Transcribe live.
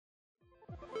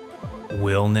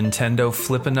Will Nintendo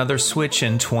flip another Switch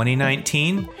in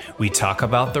 2019? We talk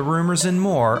about the rumors and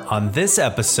more on this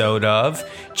episode of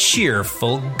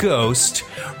Cheerful Ghost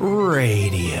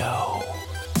Radio.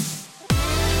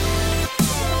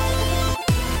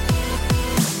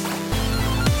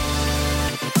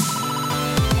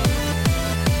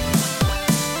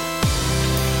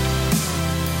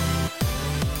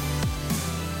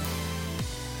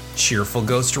 Cheerful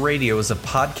Ghost Radio is a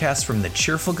podcast from the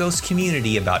Cheerful Ghost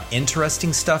community about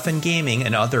interesting stuff in gaming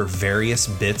and other various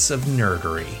bits of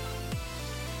nerdery.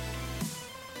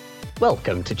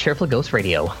 Welcome to Cheerful Ghost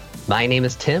Radio. My name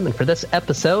is Tim, and for this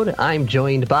episode, I'm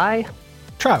joined by...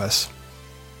 Travis.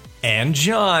 And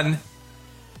John.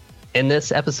 In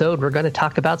this episode, we're going to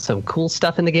talk about some cool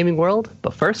stuff in the gaming world,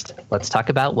 but first, let's talk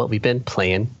about what we've been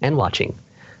playing and watching.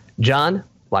 John,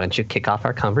 why don't you kick off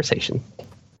our conversation?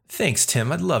 Thanks,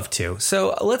 Tim. I'd love to.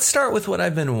 So let's start with what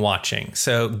I've been watching.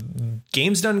 So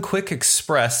Games Done Quick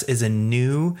Express is a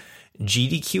new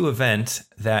GDQ event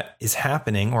that is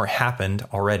happening or happened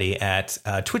already at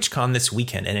TwitchCon this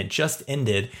weekend. And it just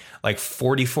ended like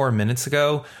 44 minutes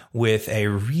ago with a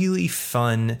really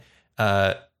fun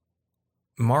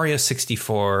Mario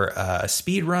 64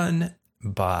 speed run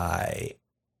by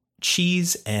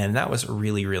Cheese. And that was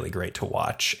really, really great to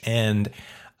watch. And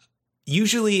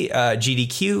usually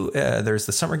GDQ, there's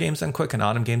the Summer Games Done Quick and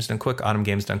Autumn Games Done Quick. Autumn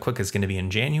Games Done Quick is going to be in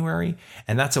January,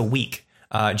 and that's a week.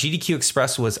 GDQ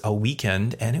Express was a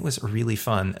weekend, and it was really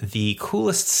fun. The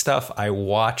coolest stuff I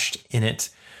watched in it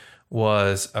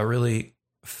was a really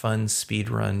fun speed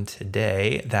run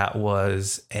today. That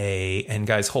was and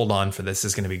guys, hold on for this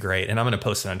is going to be great. And I'm going to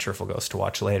post it on Cheerful Ghost to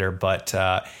watch later, but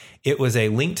it was a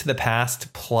Link to the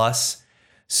Past plus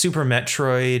Super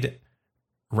Metroid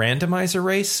randomizer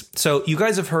race. So you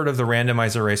guys have heard of the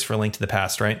randomizer race for Link to the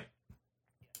Past, right?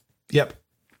 Yep.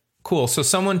 Cool. So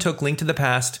someone took Link to the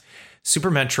Past,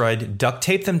 Super Metroid, duct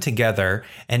taped them together,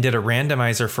 and did a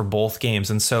randomizer for both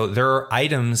games. And so there are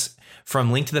items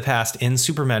from Link to the Past in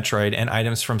Super Metroid and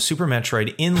items from Super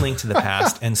Metroid in Link to the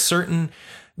Past, and certain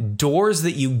doors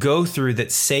that you go through that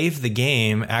save the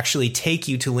game actually take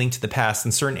you to Link to the Past,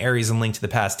 and certain areas in Link to the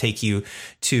Past take you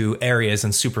to areas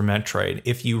in Super Metroid.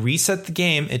 If you reset the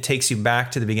game, it takes you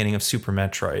back to the beginning of Super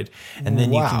Metroid, and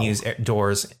then you can use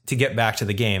doors to get back to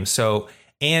the game. So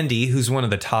Andy, who's one of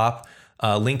the top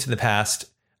Link to the Past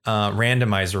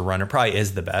randomizer runner, probably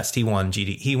is the best. He won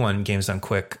Games Done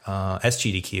Quick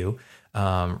SGDQ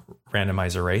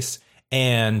randomizer race.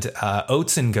 And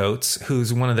Oats and Goats,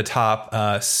 who's one of the top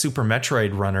Super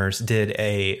Metroid runners, did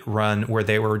a run where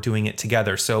they were doing it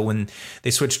together. So when they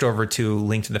switched over to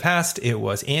Link to the Past, it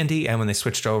was Andy. And when they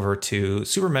switched over to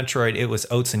Super Metroid, it was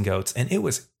Oats and Goats. And it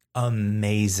was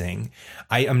amazing.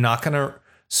 I am not going to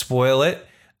spoil it,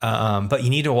 but you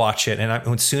need to watch it. And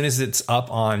as soon as it's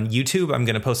up on YouTube, I'm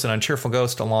going to post it on Cheerful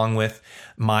Ghost along with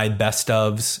my best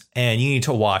ofs. And you need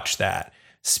to watch that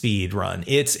speed run.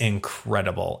 It's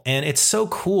incredible. And it's so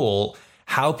cool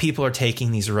how people are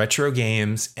taking these retro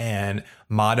games and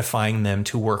modifying them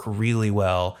to work really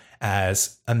well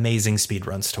as amazing speed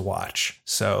runs to watch.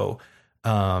 So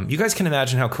you guys can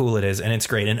imagine how cool it is, and it's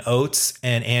great. And Oats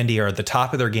and Andy are at the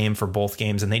top of their game for both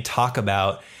games, and they talk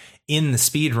about in the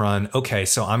speed run, okay,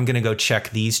 so I'm going to go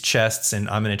check these chests and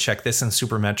I'm going to check this in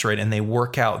Super Metroid, and they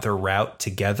work out their route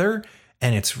together.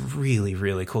 And it's really,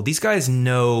 really cool. These guys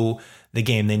know the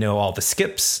game. They know all the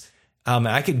skips.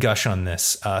 I could gush on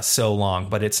this so long,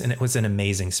 but it was an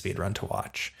amazing speed run to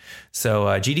watch. So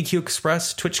GDQ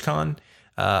Express, TwitchCon,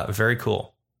 very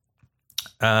cool.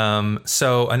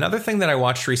 So another thing that I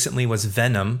watched recently was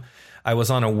Venom. I was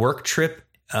on a work trip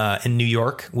in New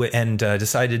York and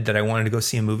decided that I wanted to go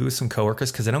see a movie with some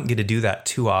coworkers because I don't get to do that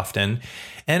too often.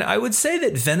 And I would say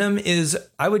that Venom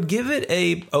I would give it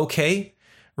a okay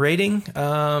rating.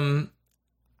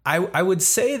 I would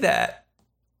say that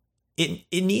it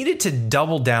needed to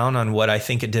double down on what I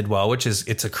think it did well, which is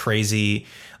it's a crazy,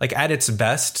 like at its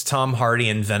best, Tom Hardy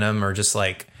and Venom are just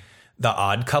like the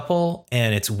odd couple,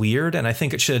 and it's weird. And I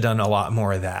think it should have done a lot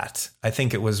more of that. I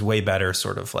think it was way better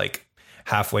sort of like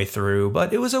halfway through,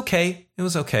 but it was okay. It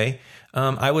was okay.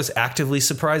 I was actively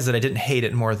surprised that I didn't hate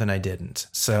it more than I didn't.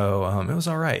 So it was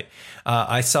all right.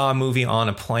 I saw a movie on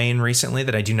a plane recently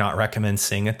that I do not recommend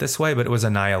seeing it this way, but it was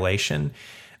Annihilation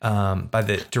by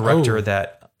the director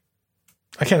that...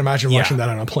 I can't imagine watching that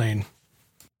on a plane.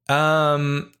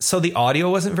 So the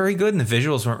audio wasn't very good and the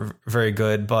visuals weren't very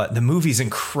good, but the movie's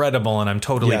incredible and I'm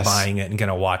totally buying it and going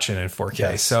to watch it in 4K.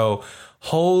 Yes. So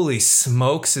holy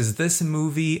smokes, is this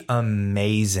movie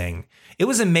amazing. It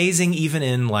was amazing even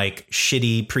in like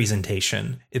shitty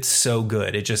presentation. It's so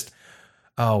good. It just,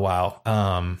 oh wow.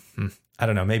 I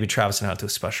don't know, maybe Travis and I'll do a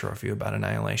special review about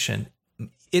Annihilation.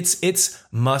 It's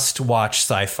must watch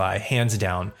sci-fi, hands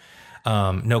down.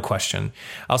 No question.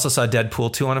 I also saw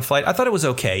Deadpool 2 on a flight. I thought it was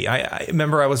okay. I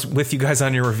remember I was with you guys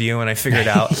on your review and I figured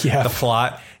out the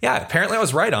plot. Yeah, apparently I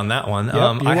was right on that one.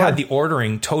 I had the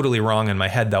ordering totally wrong in my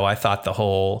head, though. I thought the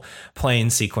whole plane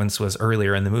sequence was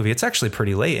earlier in the movie. It's actually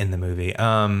pretty late in the movie.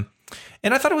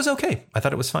 And I thought it was okay. I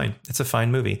thought it was fine. It's a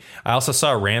fine movie. I also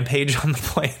saw Rampage on the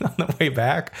plane on the way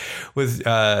back with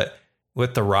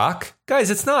The Rock. Guys,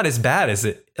 it's not as bad as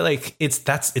it. Like,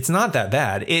 it's not that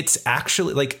bad. It's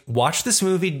actually like, watch this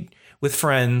movie with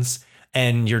friends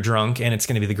and you're drunk and it's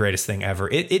going to be the greatest thing ever.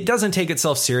 It doesn't take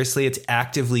itself seriously. It's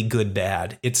actively good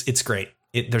bad. It's great.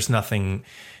 There's nothing.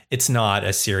 It's not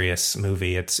a serious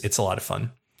movie. It's a lot of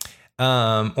fun.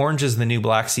 Orange is the New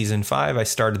Black season 5. I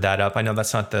started that up. I know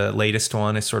that's not the latest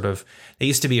one. It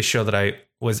used to be a show that I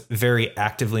was very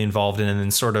actively involved in. And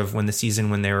then sort of when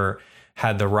they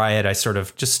had the riot, I sort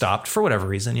of just stopped for whatever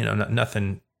reason,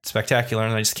 nothing spectacular.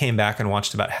 And I just came back and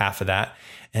watched about half of that.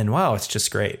 And wow, it's just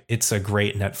great. It's a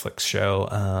great Netflix show.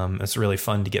 It's really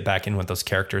fun to get back in with those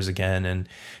characters again and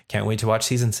can't wait to watch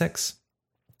season 6.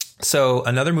 So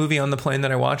another movie on the plane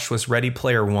that I watched was Ready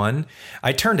Player One.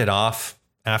 I turned it off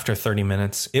after 30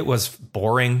 minutes. It was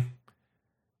boring.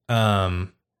 I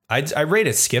rate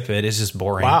it skip it. It's just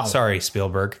boring. Wow. Sorry,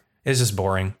 Spielberg. It's just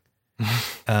boring.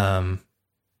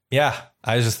 Yeah,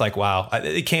 I was just like, wow.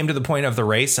 It came to the point of the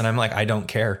race and I'm like, I don't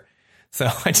care. So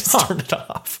I just turned it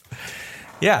off.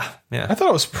 Yeah. I thought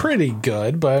it was pretty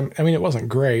good, but I mean, it wasn't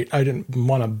great. I didn't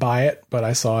want to buy it, but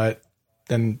I saw it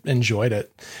and enjoyed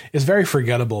it. It's very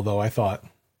forgettable, though, I thought.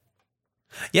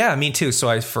 Yeah, me too. So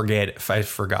I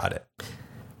forgot it.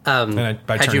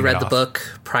 Had you read the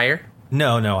book prior?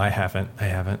 No, I haven't. But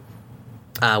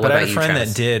I had a friend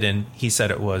that did, and he said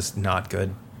it was not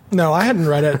good. No, I hadn't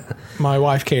read it. My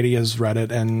wife Katie has read it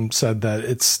and said that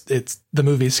it's the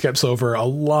movie skips over a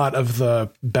lot of the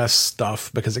best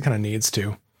stuff because it kind of needs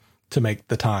to make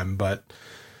the time. But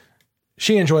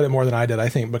she enjoyed it more than I did, I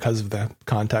think, because of the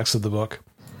context of the book.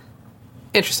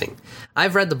 Interesting.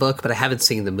 I've read the book, but I haven't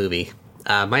seen the movie.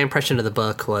 My impression of the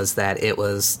book was that it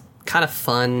was kind of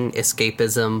fun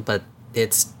escapism, but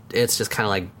it's just kind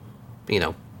of like,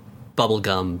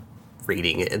 bubblegum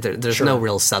reading. There's no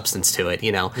real substance to it,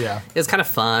 Yeah. It's kind of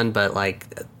fun, but like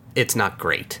it's not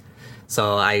great.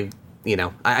 So I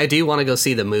do want to go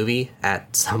see the movie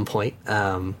at some point.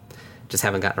 Just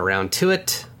haven't gotten around to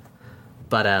it.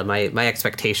 But my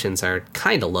expectations are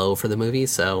kind of low for the movie,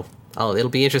 so it'll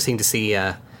be interesting to see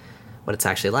what it's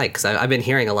actually like. Because I've been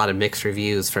hearing a lot of mixed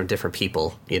reviews from different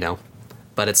people,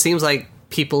 But it seems like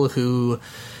people who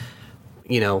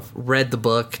read the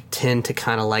book tend to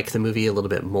kind of like the movie a little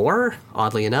bit more,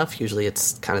 oddly enough. Usually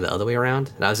it's kind of the other way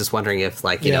around. And I was just wondering if,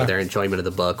 their enjoyment of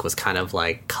the book was kind of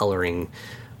like coloring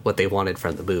what they wanted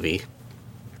from the movie.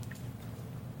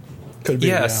 Could be,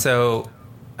 yeah. So,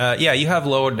 you have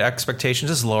lowered expectations.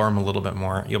 Just lower them a little bit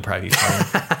more. You'll probably be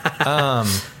fine.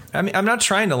 I mean, I'm not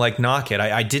trying to knock it.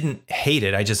 I didn't hate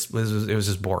it. It was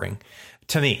just boring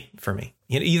for me.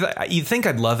 You think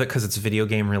I'd love it because it's video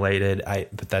game related.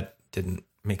 But that didn't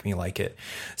make me like it.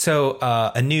 So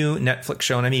a new Netflix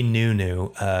show, and I mean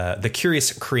new, The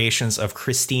Curious Creations of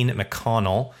Christine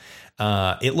McConnell.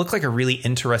 It looked like a really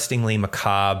interestingly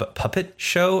macabre puppet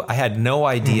show. I had no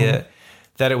idea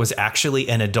that it was actually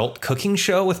an adult cooking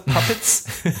show with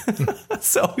puppets.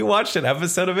 So we watched an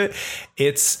episode of it.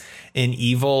 It's an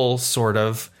evil sort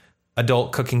of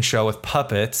adult cooking show with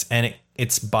puppets, and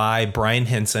it's by Brian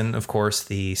Henson, of course,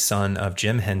 the son of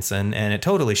Jim Henson, and it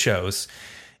totally shows.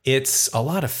 It's a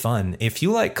lot of fun. If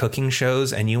you like cooking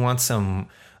shows and you want some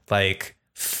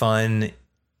fun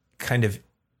kind of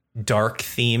dark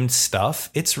themed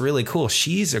stuff, it's really cool.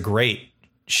 She's a great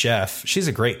chef. She's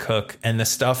a great cook. And the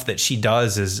stuff that she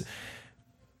does is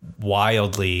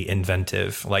wildly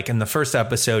inventive. Like in the first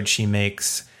episode, she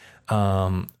makes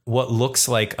what looks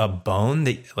like a bone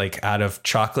that out of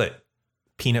chocolate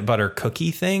peanut butter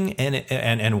cookie thing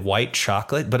and white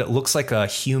chocolate, but it looks like a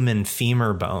human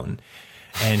femur bone.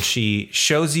 And she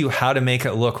shows you how to make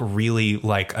it look really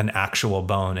like an actual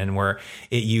bone, and where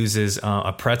it uses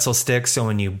a pretzel stick. So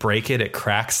when you break it, it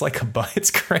cracks like a bone. It's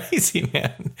crazy,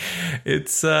 man.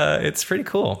 It's pretty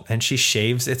cool. And she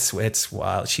shaves. It's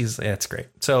wild. It's great.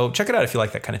 So check it out if you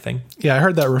like that kind of thing. Yeah, I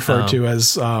heard that referred to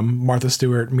as Martha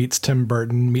Stewart meets Tim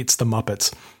Burton meets the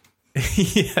Muppets.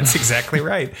 Yeah, that's exactly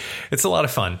right. It's a lot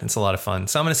of fun. So I'm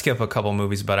going to skip a couple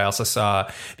movies, but I also saw,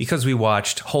 because we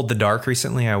watched Hold the Dark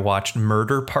recently, I watched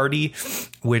Murder Party,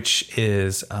 which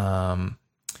is the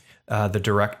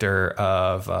director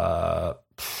of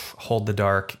Hold the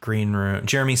Dark, Green Room,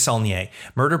 Jeremy Saulnier.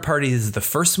 Murder Party is the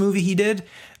first movie he did.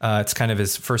 It's kind of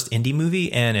his first indie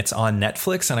movie, and it's on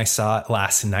Netflix, and I saw it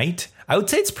last night. I would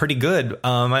say it's pretty good.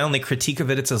 My only critique of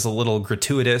it's a little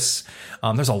gratuitous.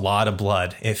 There's a lot of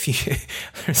blood.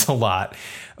 There's a lot,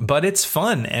 but it's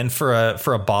fun. And for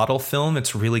a bottle film,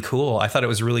 it's really cool. I thought it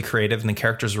was really creative, and the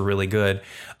characters were really good.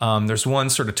 There's one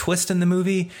sort of twist in the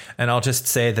movie, and I'll just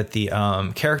say that the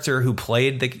character who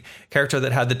played the character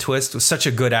that had the twist was such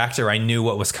a good actor. I knew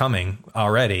what was coming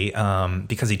already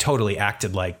because he totally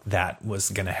acted like that was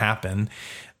going to happen.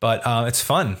 But it's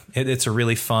fun. It's a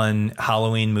really fun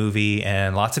Halloween movie,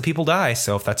 and lots of people die.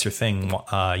 So if that's your thing,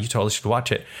 you totally should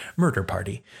watch it. Murder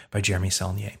Party by Jeremy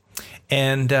Saulnier.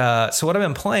 And so what I've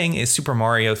been playing is Super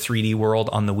Mario 3D World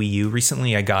on the Wii U.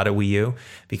 Recently, I got a Wii U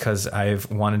because I've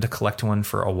wanted to collect one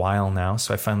for a while now.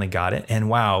 So I finally got it. And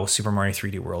wow, Super Mario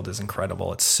 3D World is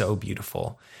incredible. It's so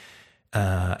beautiful.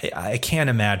 I can't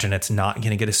imagine it's not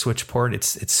going to get a Switch port.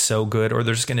 It's so good. Or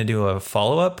they're just going to do a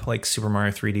follow-up like Super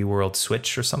Mario 3D World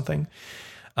Switch or something.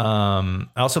 I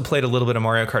also played a little bit of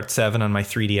Mario Kart 7 on my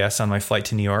 3DS on my flight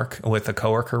to New York with a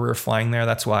coworker. We were flying there.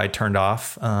 That's why I turned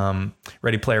off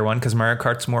Ready Player One, because Mario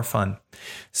Kart's more fun.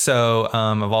 So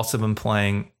I've also been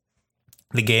playing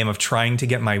the game of trying to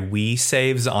get my Wii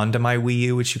saves onto my Wii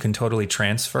U, which you can totally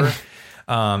transfer.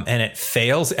 And it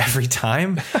fails every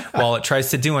time while it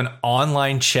tries to do an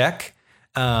online check.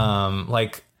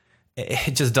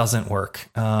 It just doesn't work.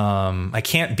 I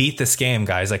can't beat this game,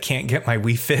 guys. I can't get my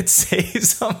Wii Fit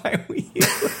saves on my Wii U.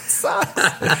 It sucks.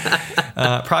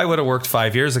 Probably would have worked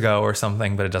 5 years ago or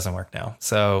something, but it doesn't work now.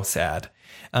 So sad.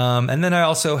 And then I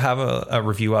also have a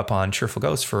review up on Cheerful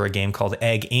Ghost for a game called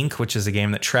Egg Inc., which is a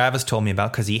game that Travis told me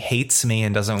about because he hates me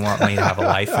and doesn't want me to have a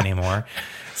life anymore.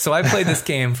 So I played this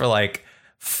game for like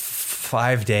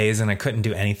 5 days and I couldn't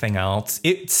do anything else.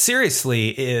 It seriously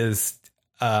is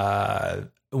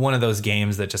one of those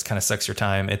games that just kind of sucks your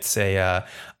time. It's a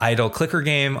idle clicker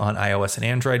game on iOS and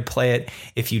Android. Play it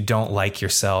if you don't like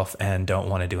yourself and don't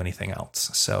want to do anything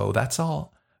else. So that's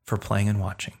all for playing and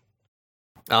watching.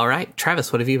 All right,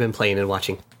 Travis, what have you been playing and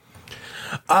watching?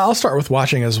 I'll start with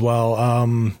watching as well.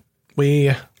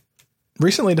 We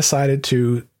recently decided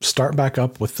to start back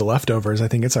up with The Leftovers. I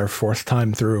think it's our fourth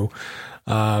time through.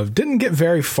 Didn't get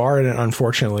very far in it,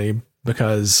 unfortunately,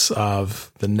 because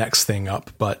of the next thing up.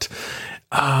 But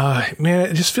man,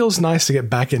 it just feels nice to get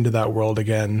back into that world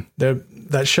again.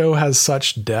 That show has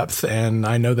such depth, and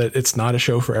I know that it's not a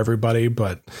show for everybody,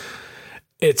 but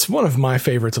it's one of my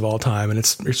favorites of all time, and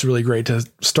it's really great to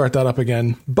start that up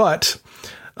again. But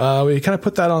we kind of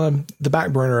put that on the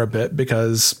back burner a bit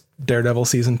because Daredevil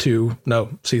season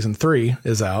 3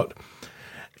 is out,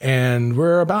 and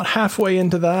we're about halfway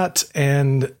into that,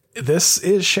 and this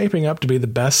is shaping up to be the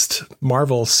best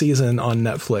Marvel season on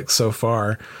Netflix so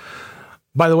far.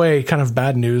 By the way, kind of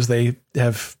bad news, they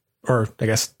have, or I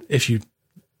guess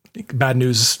bad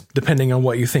news depending on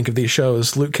what you think of these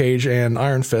shows, Luke Cage and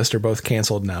Iron Fist are both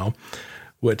canceled now,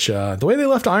 which the way they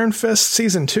left Iron Fist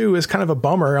season 2 is kind of a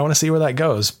bummer. I want to see where that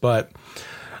goes. But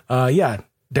yeah,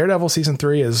 Daredevil season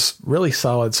 3 is really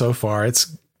solid so far.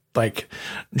 It's like,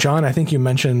 John, I think you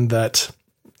mentioned that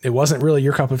it wasn't really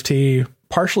your cup of tea,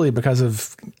 partially because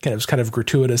of it was kind of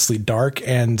gratuitously dark,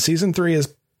 and season 3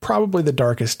 is probably the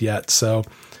darkest yet. So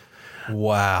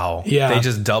wow. Yeah. They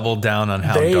just doubled down on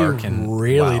how dark and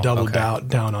really wow. doubled Okay.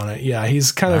 down on it. Yeah.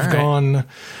 He's kind of All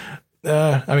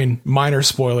gone, minor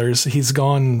spoilers. He's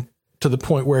gone to the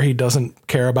point where he doesn't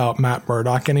care about Matt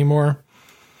Murdock anymore,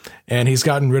 and he's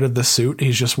gotten rid of the suit.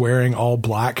 He's just wearing all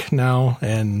black now.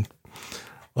 And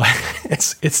like,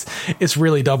 it's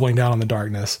really doubling down on the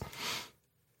darkness,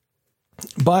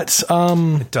 but,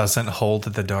 It doesn't hold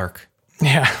the dark.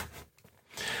 yeah.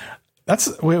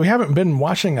 We haven't been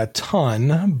watching a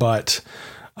ton, but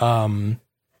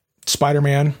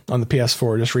Spider-Man on the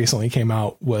PS4 just recently came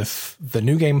out with the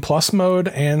New Game Plus mode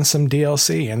and some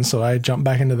DLC, and so I jumped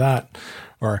back into that,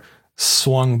 or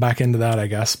swung back into that, I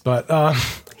guess. But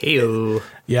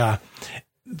yeah,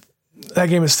 that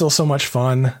game is still so much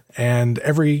fun, and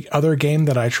every other game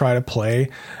that I try to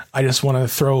play, I just want to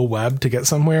throw a web to get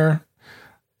somewhere.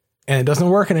 And it doesn't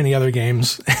work in any other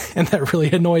games, and that really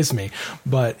annoys me.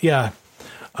 But yeah,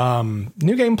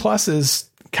 New Game Plus is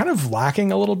kind of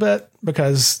lacking a little bit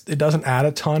because it doesn't add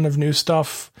a ton of new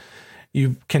stuff.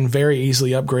 You can very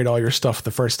easily upgrade all your stuff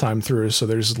the first time through, so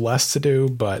there's less to do,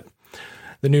 but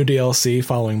the new DLC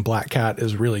following Black Cat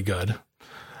is really good.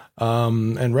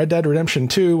 And Red Dead Redemption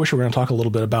 2, which we're going to talk a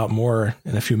little bit about more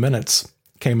in a few minutes,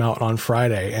 came out on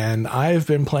Friday, and I've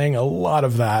been playing a lot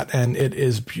of that, and it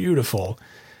is beautiful.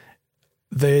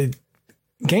 The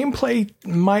gameplay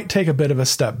might take a bit of a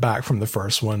step back from the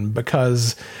first one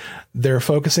because they're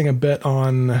focusing a bit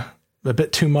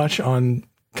too much on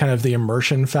kind of the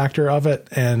immersion factor of it,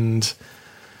 and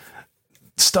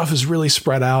stuff is really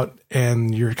spread out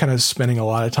and you're kind of spending a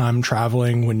lot of time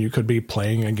traveling when you could be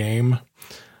playing a game.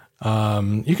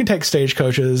 You can take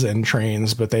stagecoaches and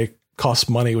trains, but they cost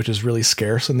money, which is really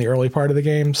scarce in the early part of the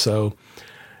game. So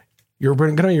you're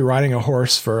going to be riding a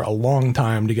horse for a long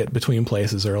time to get between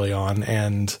places early on.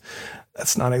 And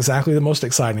that's not exactly the most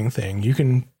exciting thing. You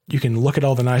can look at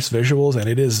all the nice visuals and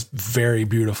it is very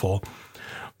beautiful.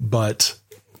 But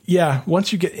yeah,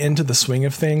 once you get into the swing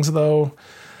of things though,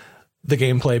 the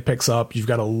gameplay picks up. You've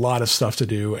got a lot of stuff to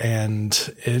do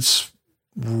and it's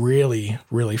really,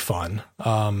 really fun.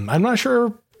 I'm not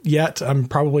sure yet. I'm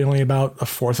probably only about a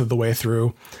fourth of the way through.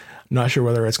 I'm not sure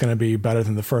whether it's going to be better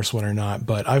than the first one or not,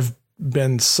 but I've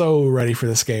been so ready for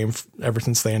this game ever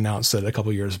since they announced it a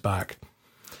couple years back.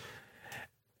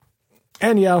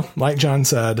 And yeah, like John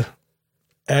said,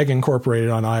 Egg incorporated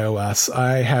on iOS.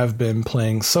 I have been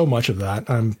playing so much of that.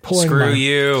 I'm pulling Screw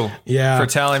you for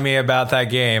telling me about that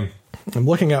game. I'm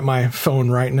looking at my phone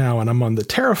right now and I'm on the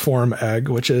Terraform egg,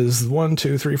 which is 1,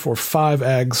 2, 3, 4, 5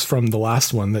 eggs from the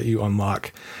last one that you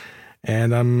unlock.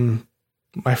 And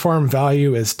my farm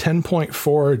value is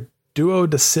 10.4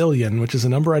 duodecillion, which is a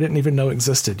number I didn't even know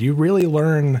existed. You really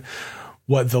learn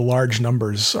what the large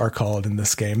numbers are called in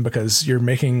this game because you're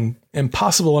making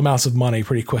impossible amounts of money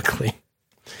pretty quickly.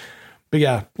 But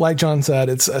yeah, like John said,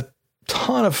 it's a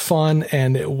ton of fun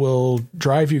and it will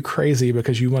drive you crazy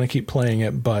because you want to keep playing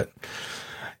it. But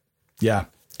yeah,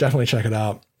 definitely check it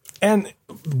out. And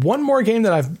one more game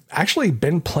that I've actually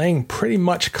been playing pretty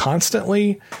much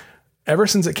constantly ever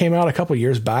since it came out a couple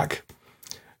years back,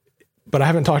 but I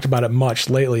haven't talked about it much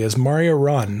lately, is Mario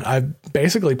Run. I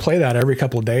basically play that every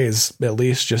couple of days, at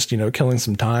least, just, killing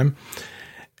some time.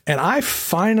 And I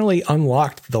finally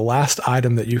unlocked the last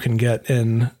item that you can get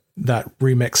in that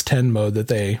Remix 10 mode that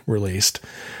they released.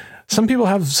 Some people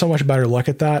have so much better luck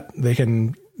at that. They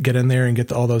can get in there and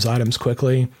get all those items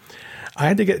quickly. I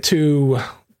had to get to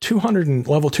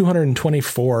level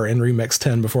 224 in Remix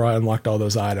 10 before I unlocked all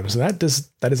those items. And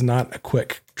that is not a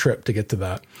quick trip to get to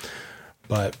that.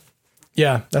 But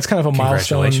yeah, that's kind of a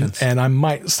milestone, and I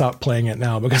might stop playing it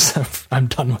now because I'm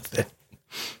done with it.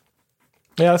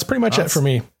 Yeah, that's pretty much it for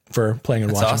me for playing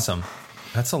and watching. That's awesome.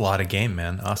 That's a lot of game,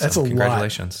 man. Awesome. That's a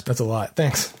Congratulations. Lot. That's a lot.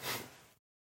 Thanks.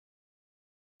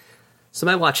 So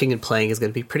my watching and playing is going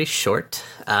to be pretty short.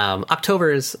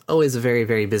 October is always a very,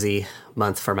 very busy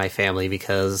month for my family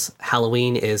because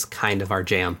Halloween is kind of our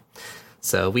jam.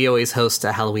 So we always host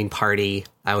a Halloween party.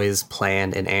 I always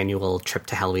plan an annual trip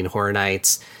to Halloween Horror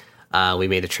Nights. We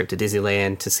made a trip to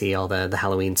Disneyland to see all the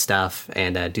Halloween stuff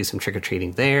and do some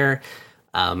trick-or-treating there.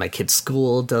 My kid's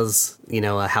school does,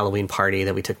 a Halloween party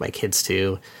that we took my kids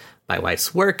to. My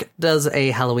wife's work does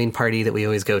a Halloween party that we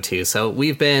always go to. So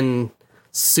we've been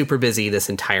super busy this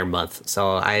entire month.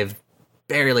 So I've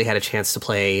barely had a chance to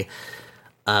play,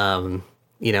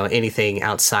 anything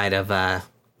outside of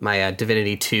my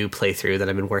Divinity 2 playthrough that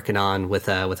I've been working on with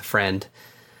a friend.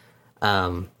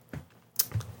 And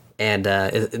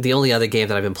the only other game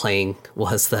that I've been playing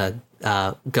was the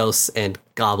Ghosts and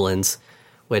Goblins,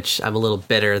 which I'm a little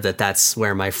bitter that that's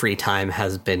where my free time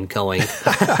has been going.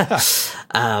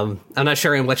 I'm not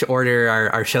sure in which order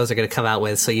our shows are going to come out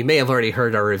with, so you may have already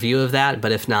heard our review of that,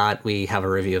 but if not, we have a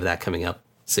review of that coming up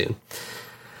soon.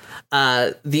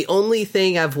 The only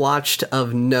thing I've watched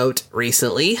of note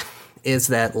recently is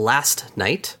that last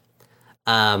night,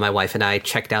 my wife and I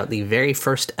checked out the very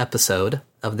first episode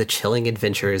of The Chilling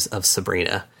Adventures of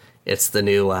Sabrina. It's the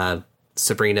new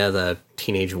Sabrina the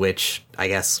Teenage Witch, I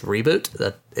guess, reboot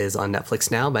that is on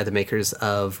Netflix now by the makers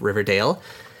of Riverdale.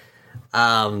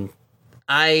 I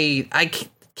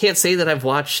can't say that I've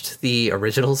watched the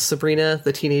original Sabrina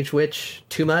the Teenage Witch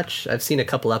too much. I've seen a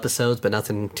couple episodes, but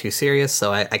nothing too serious,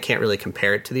 so I can't really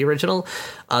compare it to the original,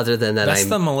 other than that That's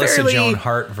the Melissa Joan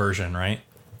Hart version, right?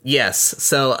 Yes.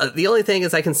 So the only thing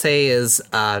is I can say is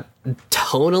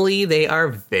tonally they are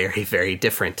very, very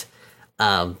different.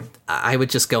 I would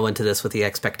just go into this with the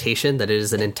expectation that it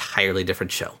is an entirely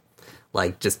different show.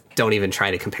 Like, just don't even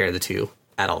try to compare the two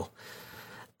at all.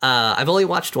 I've only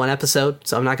watched one episode,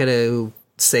 so I'm not going to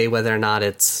say whether or not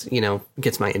it's,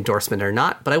 gets my endorsement or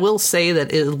not, but I will say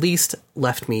that it at least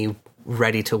left me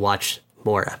ready to watch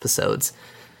more episodes.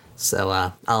 So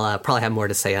I'll probably have more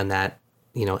to say on that,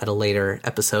 at a later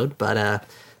episode. But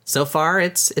so far,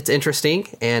 it's interesting,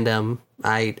 and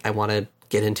I want to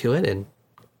get into it and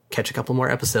catch a couple more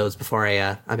episodes before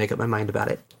I make up my mind about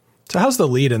it. So how's the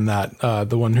lead in that?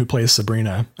 The one who plays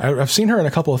Sabrina? I've seen her in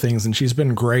a couple of things, and she's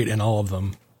been great in all of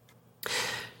them.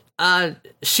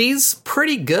 She's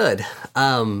pretty good.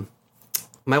 My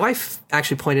wife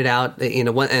actually pointed out,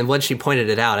 when she pointed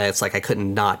it out, it's like I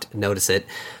couldn't not notice it.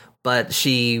 But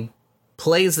she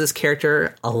plays this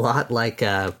character a lot like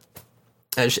it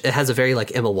has a very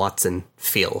like Emma Watson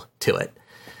feel to it.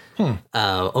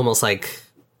 Almost like,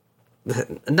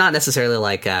 not necessarily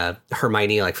like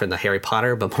Hermione, like from the Harry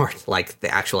Potter, but more like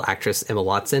the actual actress Emma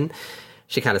Watson.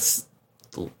 She kind of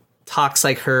talks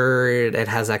like her. It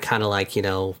has that kind of like,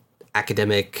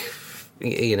 academic,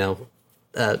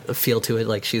 feel to it.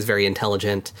 Like she's very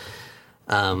intelligent.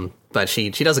 But she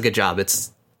does a good job.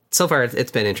 So far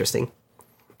it's been interesting.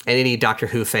 And any Doctor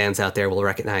Who fans out there will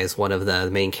recognize one of the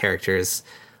main characters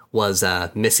was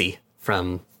Missy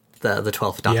from the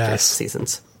 12th Doctor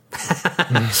seasons.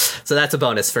 So that's a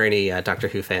bonus for any Doctor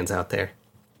Who fans out there.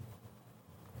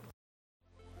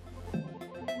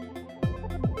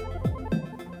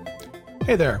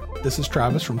 Hey there, this is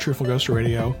Travis from Truthful Ghost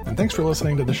Radio, and thanks for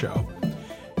listening to the show.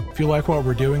 If you like what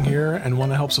we're doing here and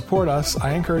want to help support us,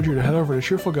 I encourage you to head over to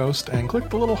Truthful Ghost and click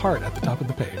the little heart at the top of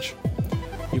the page.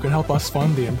 You can help us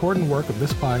fund the important work of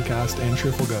this podcast and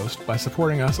Truthful Ghost by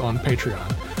supporting us on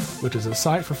Patreon, which is a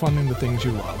site for funding the things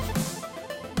you love.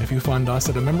 If you fund us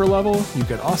at a member level, you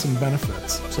get awesome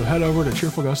benefits, so head over to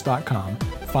truthfulghost.com,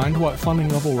 find what funding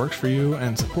level works for you,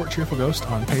 and support Truthful Ghost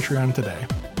on Patreon today.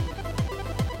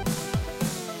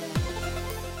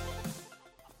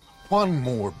 One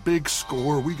more big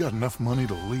score, we got enough money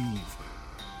to leave.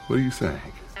 What do you think?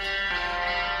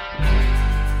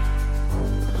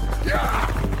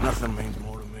 Yeah! Nothing means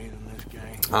more to me than this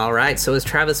game. All right, so as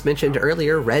Travis mentioned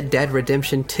earlier, Red Dead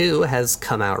Redemption 2 has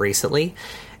come out recently,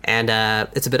 and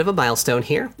it's a bit of a milestone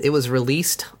here. It was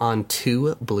released on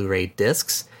 2 Blu-ray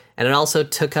discs, and it also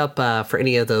took up, for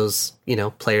any of those,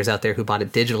 players out there who bought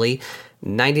it digitally,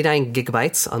 99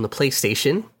 gigabytes on the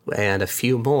PlayStation, and a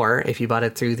few more if you bought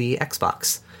it through the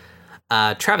Xbox.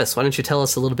 Travis, why don't you tell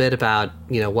us a little bit about,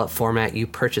 what format you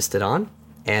purchased it on,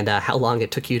 and how long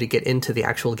it took you to get into the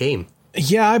actual game?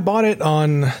 Yeah, I bought it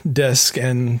on disc,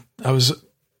 and I was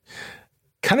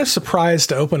kind of surprised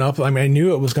to open up. I mean, I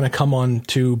knew it was going to come on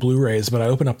 2 Blu-rays, but I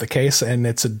opened up the case, and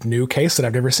it's a new case that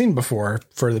I've never seen before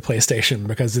for the PlayStation,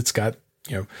 because it's got,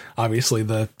 obviously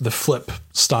the flip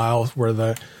style where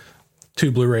the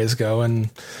 2 Blu-rays go,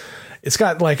 and it's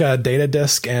got like a data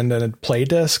disc and a play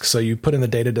disc. So you put in the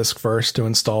data disc first to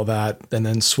install that, and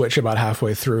then switch about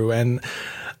halfway through. And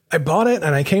I bought it,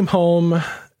 and I came home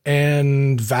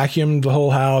and vacuumed the whole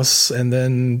house, and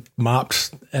then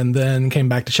mopped, and then came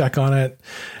back to check on it.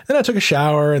 Then I took a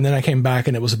shower, and then I came back,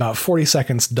 and it was about 40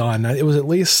 seconds done. It was at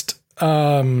least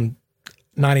 90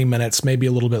 minutes, maybe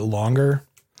a little bit longer.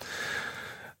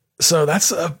 So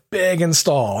that's a big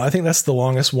install. I think that's the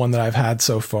longest one that I've had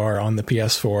so far on the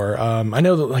PS4. I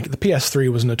know that like the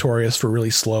PS3 was notorious for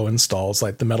really slow installs,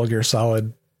 like the Metal Gear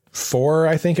Solid 4,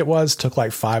 I think it was, took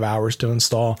like 5 hours to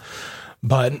install.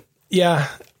 But yeah,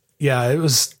 it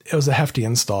was a hefty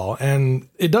install, and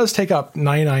it does take up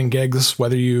 99 gigs,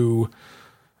 whether you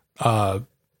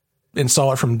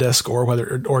install it from disk or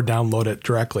download it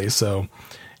directly. So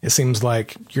it seems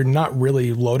like you're not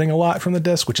really loading a lot from the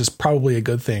disk, which is probably a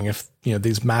good thing if,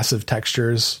 these massive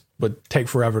textures would take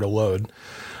forever to load.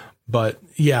 But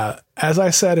yeah, as I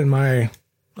said in my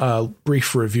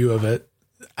brief review of it,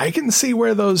 I can see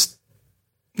where those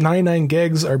 99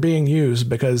 gigs are being used,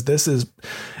 because this is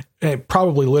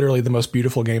probably literally the most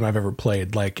beautiful game I've ever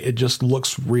played. Like, it just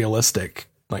looks realistic,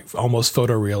 like almost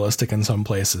photorealistic in some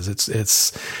places.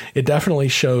 It definitely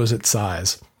shows its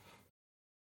size.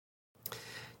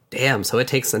 Damn, so it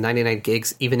takes the 99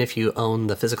 gigs even if you own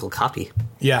the physical copy.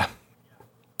 Yeah.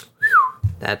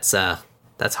 That's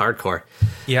hardcore.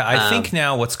 Yeah, I think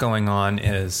now what's going on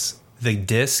is the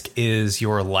disc is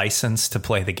your license to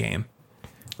play the game,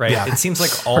 right? Yeah, it seems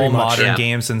like all modern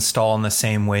games install in the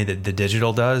same way that the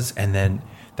digital does, and then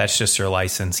that's just your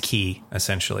license key,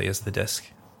 essentially, is the disc.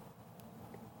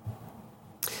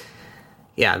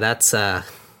 Yeah, that's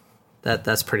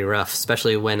pretty rough,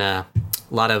 especially when a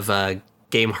lot of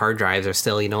game hard drives are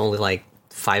still, only like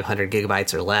 500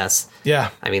 gigabytes or less. Yeah.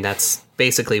 I mean, that's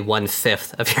basically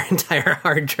 1/5 of your entire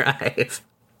hard drive.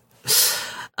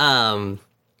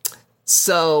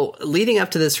 So leading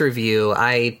up to this review,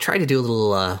 I tried to do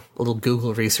a little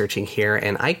Google researching here,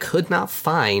 and I could not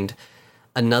find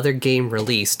another game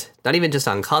released, not even just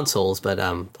on consoles, but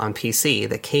on PC,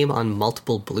 that came on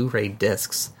multiple Blu-ray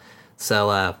discs. So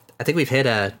I think we've hit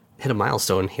a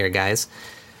milestone here, guys.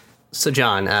 So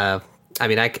John, I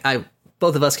mean, I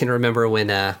both of us can remember when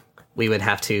we would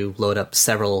have to load up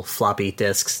several floppy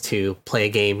disks to play a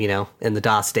game, in the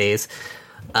DOS days.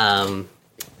 And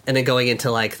then going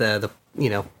into like the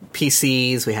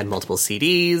PCs, we had multiple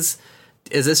CDs.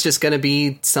 Is this just going to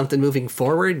be something moving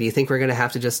forward? Do you think we're going to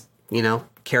have to just,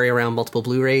 carry around multiple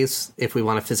Blu-rays if we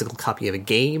want a physical copy of a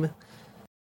game?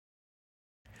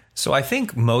 So I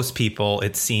think most people,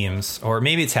 it seems, or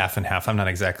maybe it's half and half, I'm not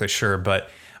exactly sure, but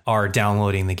are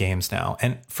downloading the games now.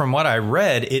 And from what I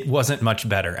read, it wasn't much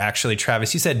better. Actually,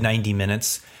 Travis, you said 90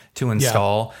 minutes to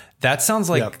install. Yeah. That sounds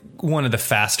like one of the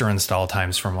faster install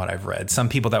times from what I've read. Some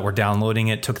people that were downloading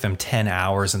it took them 10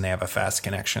 hours and they have a fast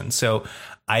connection. So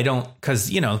I don't, because,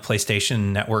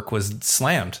 PlayStation Network was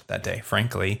slammed that day,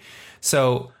 frankly.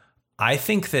 So I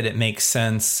think that it makes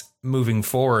sense moving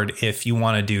forward if you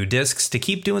want to do discs to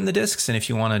keep doing the discs, and if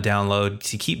you want to download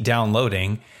to keep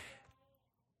downloading.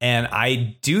 And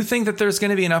I do think that there's going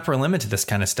to be an upper limit to this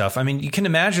kind of stuff. I mean, you can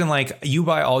imagine like you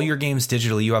buy all your games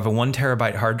digitally. You have a 1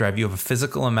 terabyte hard drive. You have a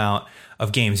physical amount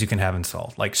of games you can have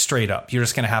installed, like straight up. You're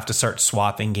just going to have to start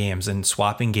swapping games, and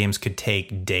swapping games could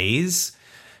take days.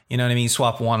 You know what I mean? You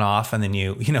swap one off and then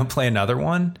you play another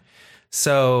one.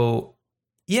 So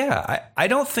yeah, I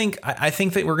think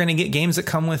that we're going to get games that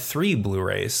come with 3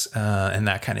 Blu-rays and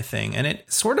that kind of thing. And it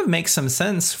sort of makes some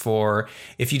sense for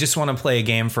if you just want to play a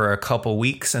game for a couple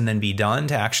weeks and then be done,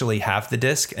 to actually have the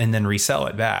disc and then resell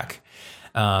it back.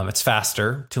 It's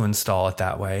faster to install it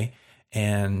that way.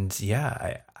 And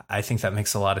yeah, I think that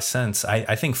makes a lot of sense.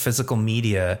 I think physical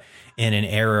media in an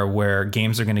era where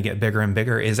games are going to get bigger and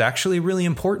bigger is actually really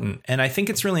important. And I think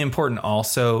it's really important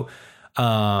also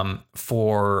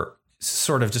for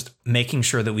sort of just making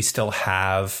sure that we still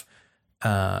have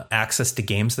access to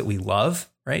games that we love,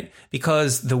 right?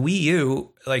 Because the Wii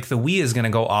U, like the Wii is going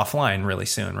to go offline really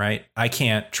soon, right? I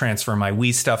can't transfer my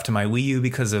Wii stuff to my Wii U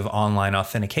because of online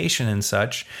authentication and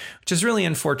such, which is really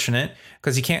unfortunate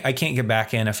because I can't get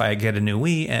back in if I get a new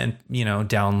Wii and,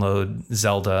 download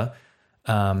Zelda,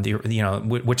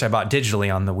 which I bought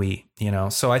digitally on the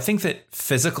Wii, So I think that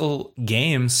physical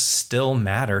games still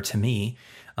matter to me.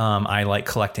 I like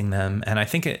collecting them, and I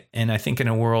think in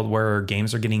a world where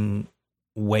games are getting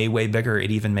way, way bigger, it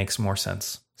even makes more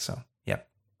sense. So, yeah.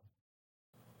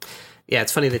 Yeah,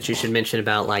 it's funny that you should mention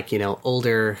about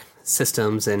older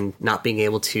systems and not being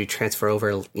able to transfer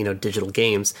over, digital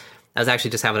games. I was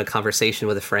actually just having a conversation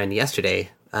with a friend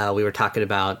yesterday. We were talking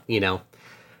about,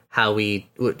 how we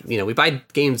buy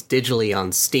games digitally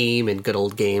on Steam and good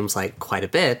old games like quite a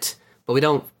bit, but we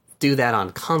don't do that on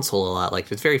console a lot. Like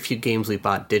there's very few games we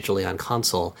bought digitally on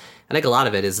console. And I think a lot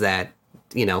of it is that,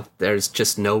 there's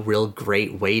just no real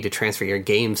great way to transfer your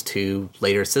games to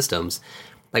later systems.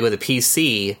 Like with a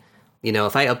PC,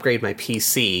 if I upgrade my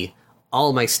PC,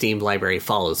 all my Steam library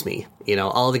follows me.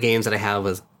 All the games that I have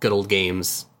as good old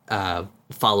games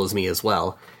follows me as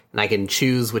well. And I can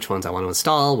choose which ones I want to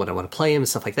install, what I want to play them, and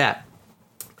stuff like that.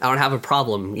 I don't have a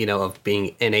problem, of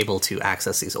being unable to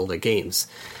access these older games.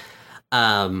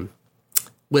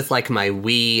 With like my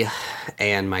Wii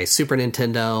and my Super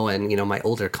Nintendo and, my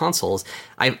older consoles,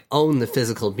 I own the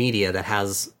physical media that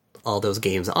has all those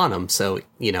games on them. So,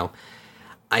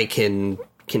 I can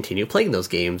continue playing those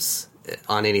games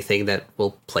on anything that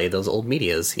will play those old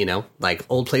medias, like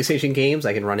old PlayStation games.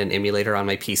 I can run an emulator on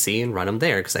my PC and run them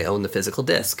there because I own the physical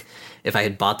disc. If I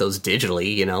had bought those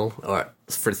digitally, or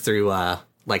through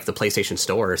like the PlayStation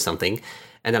Store or something,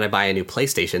 and then I buy a new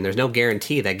PlayStation, there's no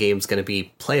guarantee that game's going to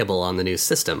be playable on the new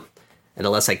system. And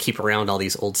unless I keep around all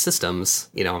these old systems,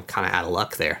 I'm kind of out of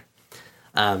luck there.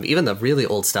 Even the really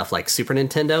old stuff like Super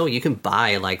Nintendo, you can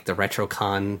buy like the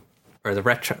Retrocon or the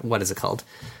Retro, what is it called?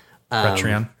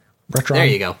 Retron. There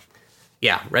you go.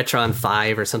 Yeah, Retron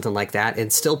 5 or something like that,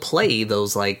 and still play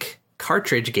those like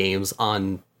cartridge games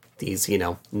on these,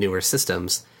 newer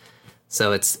systems.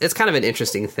 So it's kind of an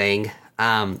interesting thing.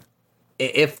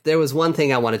 If there was one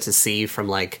thing I wanted to see from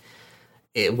like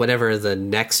whenever the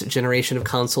next generation of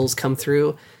consoles come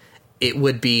through, it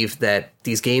would be that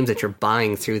these games that you're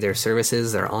buying through their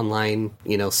services, their online,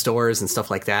 stores and stuff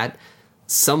like that,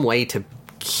 some way to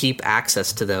keep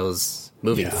access to those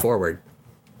moving forward.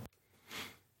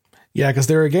 Yeah, because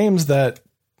there are games that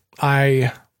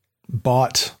I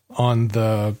bought on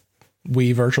the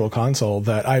Wii Virtual Console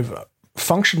that I've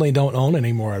functionally don't own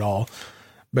anymore at all,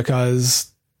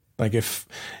 because like if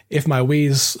my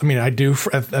Wii's, I do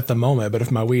at the moment, but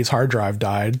if my Wii's hard drive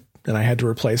died and I had to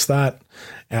replace that,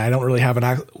 and I don't really have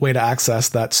a way to access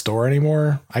that store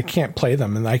anymore, I can't play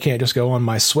them, and I can't just go on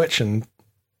my Switch and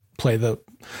play the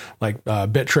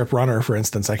Bit Trip Runner, for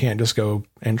instance. I can't just go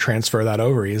and transfer that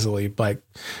over easily. Like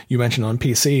you mentioned on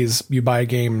PCs, you buy a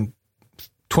game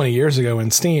 20 years ago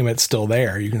in Steam, it's still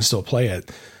there. You can still play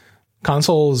it.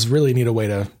 consoles really need a way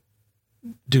to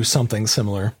do something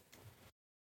similar.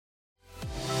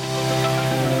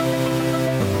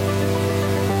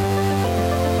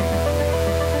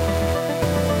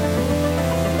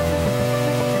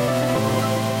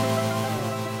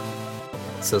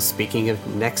 So speaking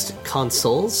of next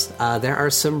consoles, there are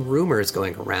some rumors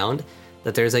going around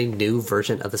that there's a new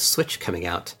version of the Switch coming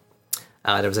out.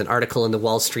 There was an article in the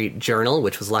Wall Street Journal,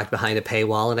 which was locked behind a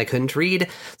paywall and I couldn't read.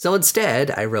 So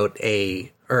instead, I read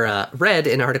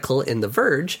an article in The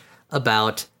Verge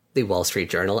about the Wall Street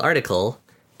Journal article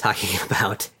talking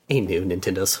about a new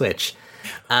Nintendo Switch.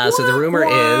 So the rumor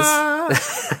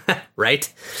is,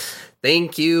 right?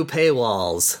 Thank you,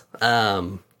 paywalls.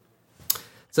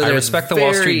 So I respect the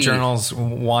Wall Street Journal's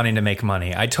wanting to make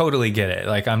money. I totally get it.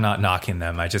 Like, I'm not knocking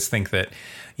them. I just think that,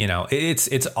 you know,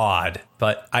 it's odd,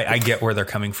 but I get where they're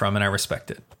coming from and I respect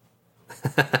it.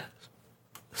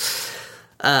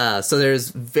 So there's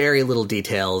very little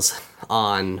details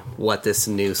on what this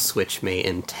new Switch may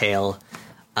entail.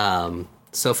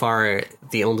 So far,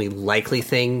 the only likely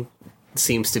thing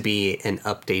seems to be an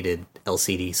updated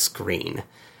LCD screen.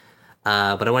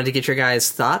 But I wanted to get your guys'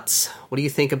 thoughts. What do you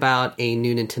think about a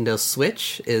new Nintendo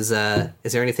Switch? Is there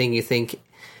anything you think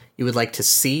you would like to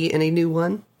see in a new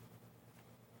one?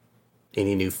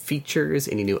 Any new features?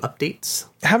 Any new updates?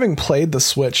 Having played the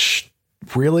Switch,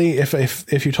 really,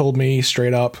 if you told me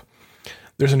straight up,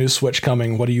 there's a new Switch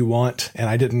coming, what do you want? And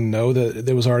I didn't know that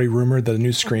it was already rumored that a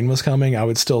new screen was coming, I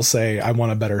would still say I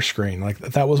want a better screen. Like,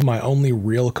 that was my only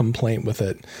real complaint with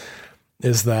it,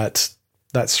 is that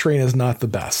screen is not the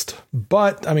best.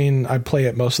 But, I mean, I play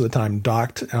it most of the time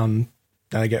docked, and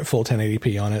I get full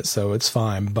 1080p on it, so it's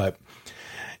fine. But,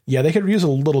 yeah, they could use a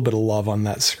little bit of love on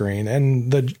that screen.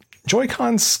 And the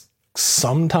Joy-Cons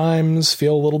sometimes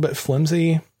feel a little bit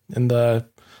flimsy, and the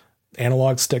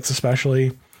analog sticks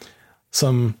especially.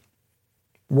 Some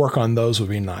work on those would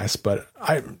be nice, but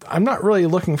I'm not really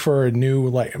looking for a new,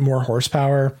 like, more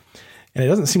horsepower. And it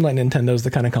doesn't seem like Nintendo's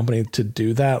the kind of company to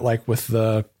do that, like with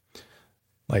the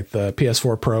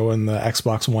PS4 Pro and the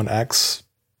Xbox One X,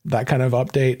 that kind of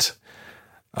update.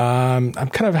 I'm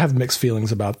kind of have mixed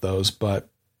feelings about those, but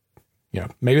you know,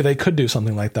 maybe they could do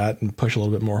something like that and push a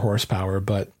little bit more horsepower,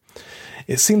 but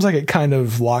it seems like it kind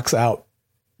of locks out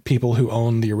people who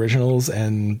own the originals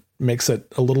and makes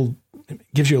it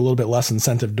gives you a little bit less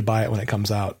incentive to buy it when it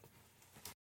comes out.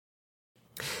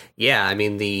 Yeah, I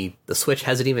mean, the Switch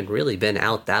hasn't even really been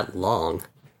out that long.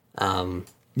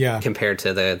 Compared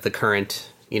to the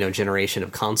current, generation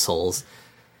of consoles.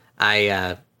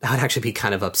 I would actually be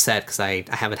kind of upset because I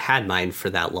haven't had mine for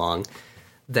that long,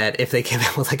 that if they came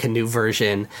out with like a new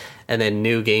version and then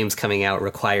new games coming out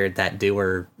required that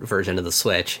newer version of the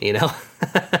Switch,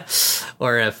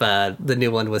 or if the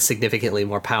new one was significantly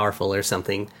more powerful or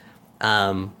something.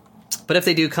 But if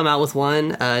they do come out with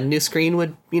one, new screen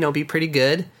would, be pretty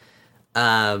good.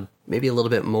 Maybe a little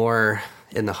bit more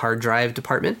in the hard drive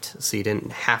department, so you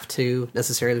didn't have to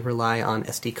necessarily rely on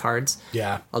SD cards.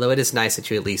 Yeah. Although it is nice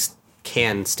that you at least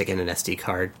can stick in an SD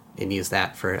card and use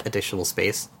that for additional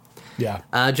space. Yeah.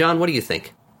 John, what do you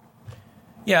think?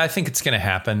 Yeah, I think it's going to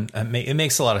happen. It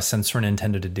makes a lot of sense for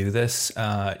Nintendo to do this.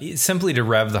 Simply to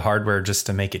rev the hardware just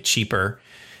to make it cheaper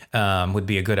would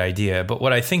be a good idea. But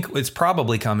what I think is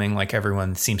probably coming, like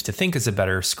everyone seems to think, is a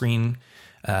better screen.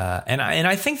 And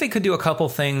I think they could do a couple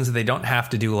things. They don't have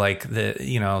to do like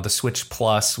the Switch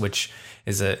Plus, which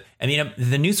is the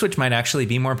new Switch might actually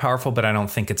be more powerful, but I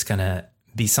don't think it's going to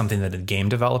be something that a game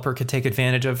developer could take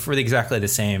advantage of for exactly the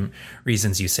same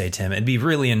reasons you say, Tim. It'd be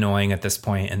really annoying at this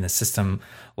point in the system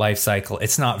life cycle.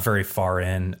 It's not very far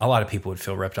in. A lot of people would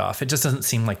feel ripped off. It just doesn't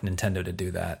seem like Nintendo to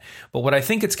do that. But what I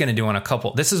think it's going to do on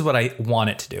this is what I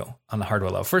want it to do on the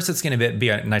hardware level. First, it's going to be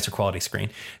a nicer quality screen.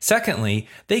 Secondly,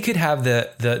 they could have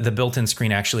the built-in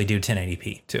screen actually do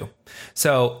 1080p too.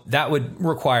 So that would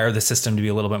require the system to be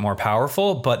a little bit more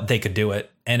powerful, but they could do it,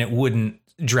 and it wouldn't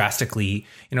drastically,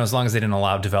 as long as they didn't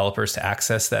allow developers to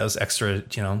access those extra,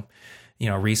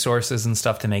 resources and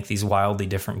stuff to make these wildly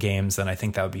different games, then I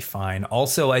think that would be fine.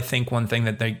 Also, I think one thing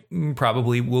that they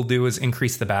probably will do is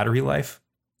increase the battery life.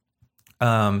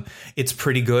 It's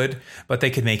pretty good, but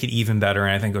they could make it even better,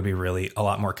 and I think it would be really a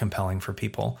lot more compelling for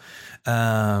people.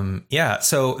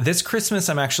 So this Christmas,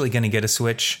 I'm actually going to get a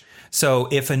Switch. So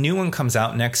if a new one comes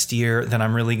out next year, then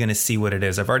I'm really going to see what it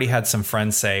is. I've already had some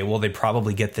friends say, well, they'd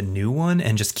probably get the new one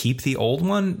and just keep the old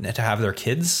one to have their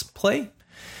kids play.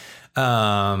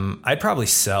 I'd probably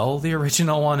sell the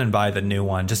original one and buy the new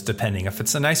one, just depending. If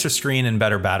it's a nicer screen and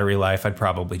better battery life, I'd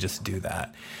probably just do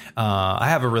that. I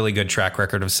have a really good track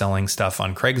record of selling stuff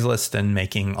on Craigslist and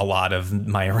making a lot of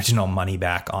my original money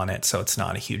back on it, so it's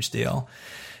not a huge deal.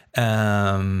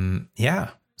 Yeah.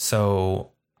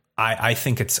 So I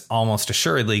think it's almost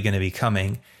assuredly going to be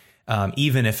coming,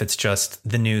 even if it's just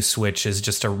the new Switch is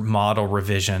just a model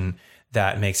revision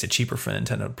that makes it cheaper for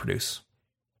Nintendo to produce.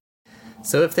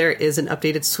 So if there is an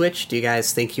updated Switch, do you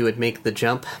guys think you would make the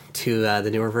jump to the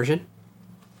newer version?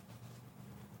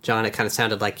 John, it kind of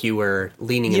sounded like you were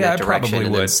leaning in that direction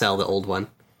and then sell the old one.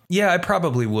 Yeah, I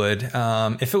probably would.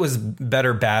 If it was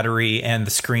better battery and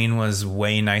the screen was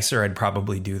way nicer, I'd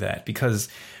probably do that. Because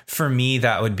for me,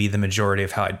 that would be the majority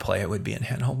of how I'd play it, would be in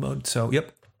handheld mode. So,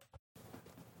 yep.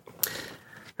 All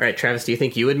right, Travis, do you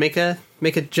think you would make a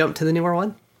jump to the newer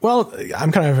one? Well,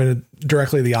 I'm kind of in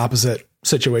directly the opposite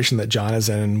situation that John is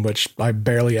in which I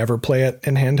barely ever play it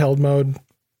in handheld mode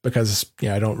because,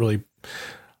 I don't really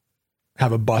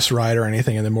have a bus ride or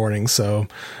anything in the morning. So,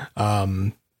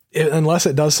 unless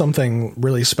it does something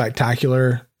really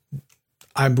spectacular,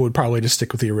 I would probably just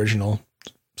stick with the original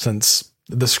since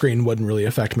the screen wouldn't really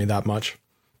affect me that much.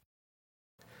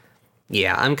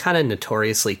 Yeah, I'm kind of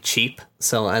notoriously cheap.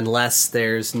 So unless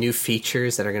there's new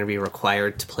features that are going to be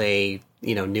required to play,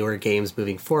 newer games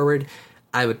moving forward,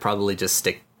 I would probably just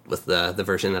stick with the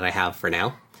version that I have for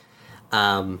now.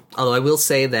 Although I will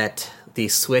say that the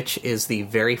Switch is the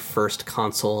very first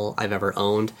console I've ever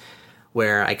owned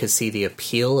where I could see the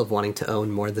appeal of wanting to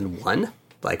own more than one,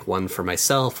 like one for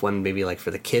myself, one maybe like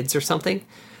for the kids or something.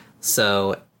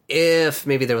 So if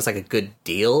maybe there was like a good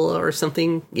deal or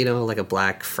something, like a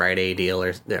Black Friday deal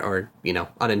or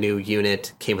on a new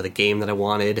unit, came with a game that I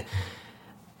wanted,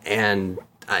 and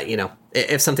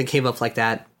if something came up like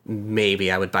that, maybe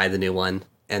I would buy the new one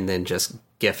and then just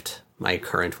gift my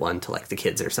current one to like the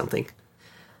kids or something.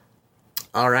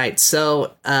 All right,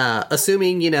 so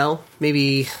assuming,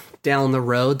 maybe down the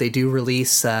road they do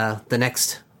release the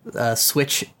next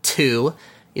Switch 2,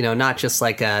 not just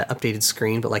like a updated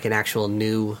screen, but like an actual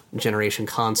new generation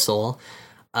console.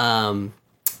 What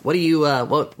would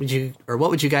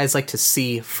you guys like to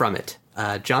see from it?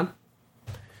 John?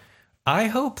 I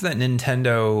hope that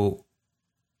Nintendo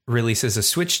releases a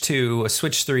Switch 2, a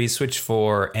Switch 3, Switch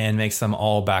 4, and makes them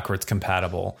all backwards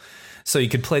compatible. So you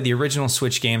could play the original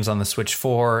Switch games on the Switch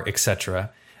 4,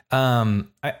 etc.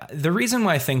 The reason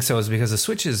why I think so is because the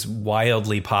Switch is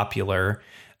wildly popular.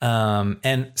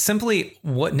 And simply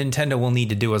what Nintendo will need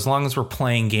to do, as long as we're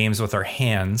playing games with our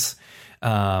hands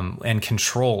and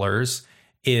controllers,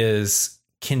 is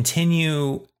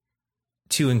continue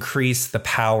to increase the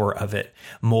power of it.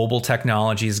 Mobile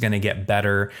technology is going to get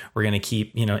better. We're going to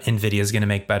keep, NVIDIA is going to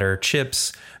make better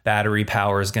chips. Battery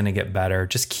power is going to get better.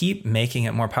 Just keep making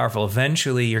it more powerful.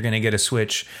 Eventually, you're going to get a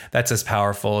Switch that's as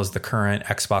powerful as the current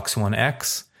Xbox One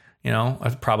X.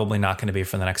 Probably not going to be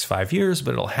for the next 5 years,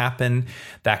 but it'll happen.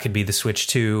 That could be the Switch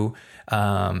 2.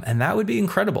 And that would be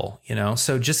incredible,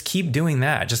 so just keep doing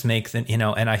that. Just make the,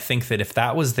 and I think that if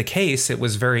that was the case, it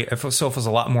was if it was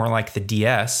a lot more like the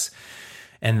DS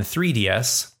and the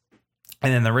 3DS,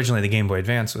 and then originally the Game Boy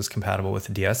Advance was compatible with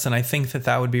the DS. And I think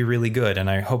that would be really good.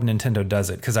 And I hope Nintendo does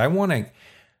it because I want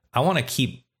to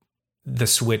keep the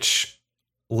Switch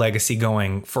legacy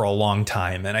going for a long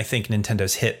time. And I think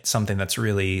Nintendo's hit something that's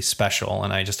really special.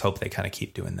 And I just hope they kind of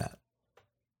keep doing that.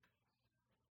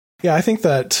 Yeah, I think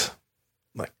that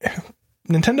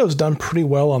Nintendo's done pretty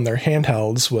well on their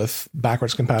handhelds with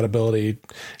backwards compatibility.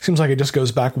 It seems like it just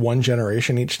goes back one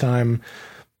generation each time.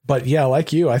 But yeah,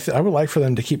 like you, I would like for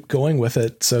them to keep going with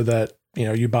it so that,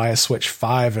 you buy a Switch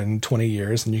 5 in 20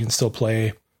 years and you can still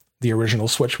play the original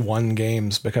Switch 1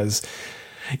 games because,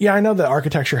 yeah, I know that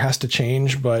architecture has to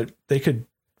change, but they could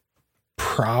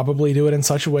probably do it in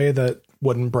such a way that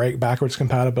wouldn't break backwards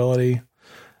compatibility.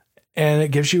 And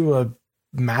it gives you a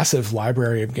massive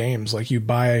library of games. Like you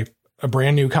buy a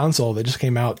brand new console that just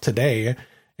came out today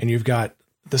and you've got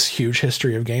this huge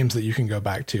history of games that you can go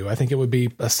back to. I think it would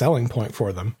be a selling point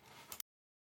for them.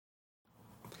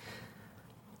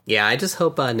 Yeah, I just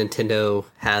hope Nintendo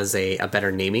has a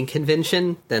better naming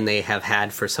convention than they have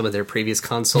had for some of their previous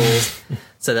consoles.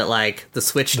 So that like the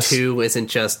Switch 2 isn't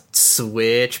just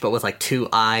Switch, but with like two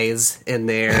eyes in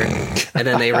there. And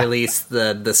then they release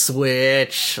the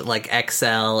Switch like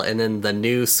XL and then the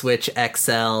new Switch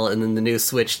XL and then the new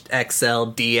Switch XL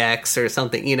DX or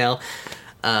something,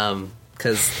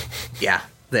 because, yeah,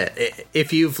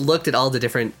 if you've looked at all the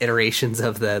different iterations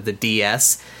of the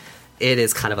DS, it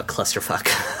is kind of a clusterfuck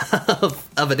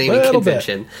of a naming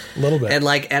convention. A little bit.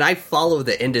 And I follow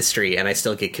the industry, and I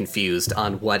still get confused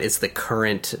on what is the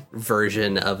current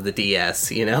version of the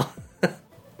DS,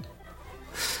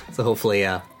 So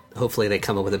hopefully they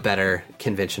come up with a better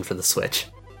convention for the Switch.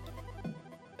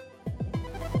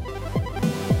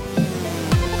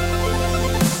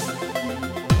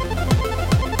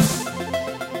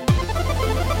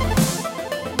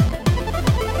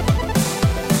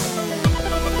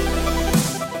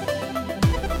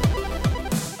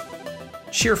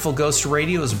 Cheerful Ghost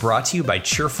Radio is brought to you by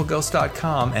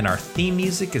cheerfulghost.com, and our theme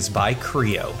music is by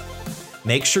Creo.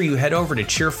 Make sure you head over to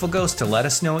Cheerful Ghost to let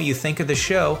us know what you think of the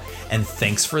show, and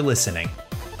thanks for listening.